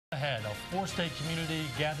four-state community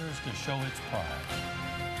gathers to show its pride.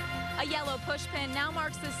 A yellow pushpin now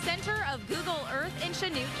marks the center of Google Earth in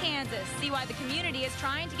Chanute, Kansas. See why the community is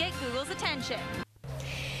trying to get Google's attention.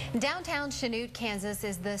 Downtown Chanute, Kansas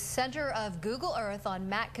is the center of Google Earth on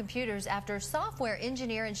Mac computers after software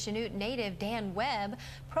engineer and Chanute native Dan Webb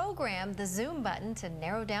programmed the zoom button to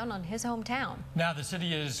narrow down on his hometown. Now the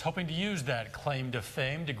city is hoping to use that claim to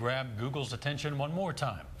fame to grab Google's attention one more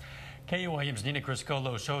time. KOAM's Nina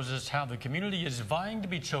Criscolo shows us how the community is vying to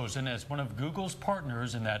be chosen as one of Google's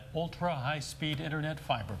partners in that ultra-high-speed internet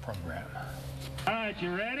fiber program. All right,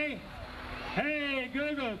 you ready? Hey,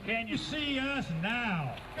 Google, can you see us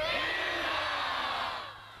now?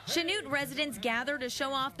 Chanute residents gather to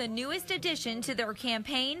show off the newest addition to their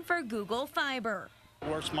campaign for Google Fiber.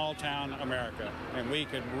 We're small town America, and we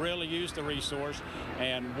could really use the resource,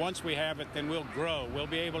 and once we have it, then we'll grow. We'll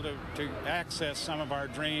be able to access some of our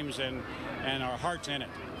dreams and our hearts in it.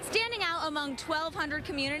 Standing out among 1,200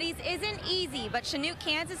 communities isn't easy, but Chanute,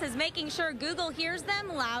 Kansas is making sure Google hears them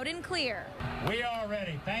loud and clear. We are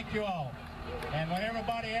ready. Thank you all. And when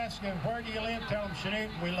everybody asks them, where do you live, tell them Chanute,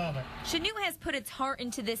 we love it. Chanute has put its heart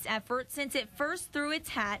into this effort since it first threw its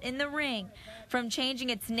hat in the ring. From changing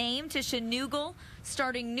its name to Chanoogle,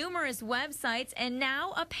 starting numerous websites, and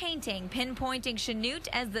now a painting pinpointing Chanute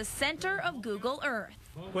as the center of Google Earth.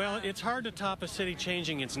 Well, it's hard to top a city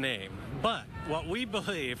changing its name, but what we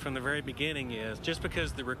believe from the very beginning is just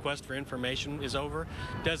because the request for information is over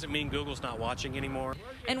doesn't mean Google's not watching anymore.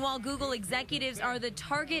 And while Google executives are the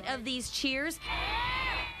target of these cheers,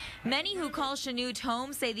 many who call Chanute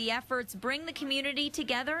home say the efforts bring the community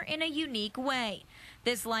together in a unique way.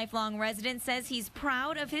 This lifelong resident says he's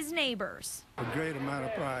proud of his neighbors. A great amount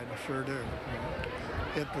of pride, I sure do.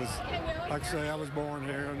 It was, like I say, I was born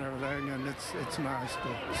here and everything, and it's nice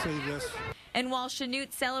to see this. And while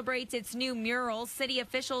Chanute celebrates its new mural, city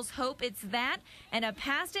officials hope it's that and a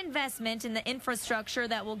past investment in the infrastructure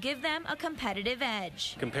that will give them a competitive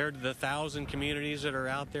edge. Compared to the 1,000 communities that are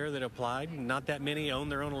out there that applied, not that many own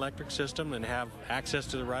their own electric system and have access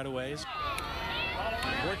to the right-of-ways.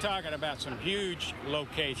 We're talking about some huge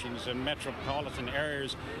locations in metropolitan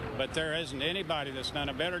areas, but there isn't anybody that's done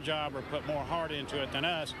a better job or put more heart into it than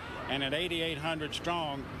us, and at 8,800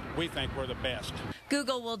 strong, we think we're the best.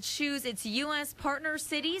 Google will choose its U.S. partner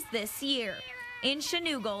cities this year. In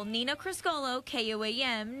Chanoogle, Nina Criscolo,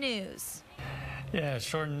 KOAM News. Yeah,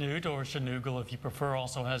 Chanute or Chanoogle, if you prefer,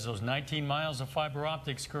 also has those 19 miles of fiber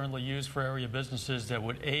optics currently used for area businesses that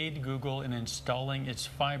would aid Google in installing its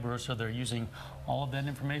fiber. So they're using all of that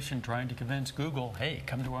information trying to convince Google, hey,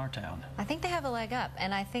 come to our town. I think they have a leg up,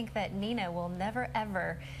 and I think that Nina will never,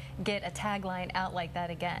 ever get a tagline out like that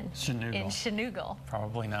again. Chanoogle. In Chanoogle.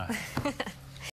 Probably not.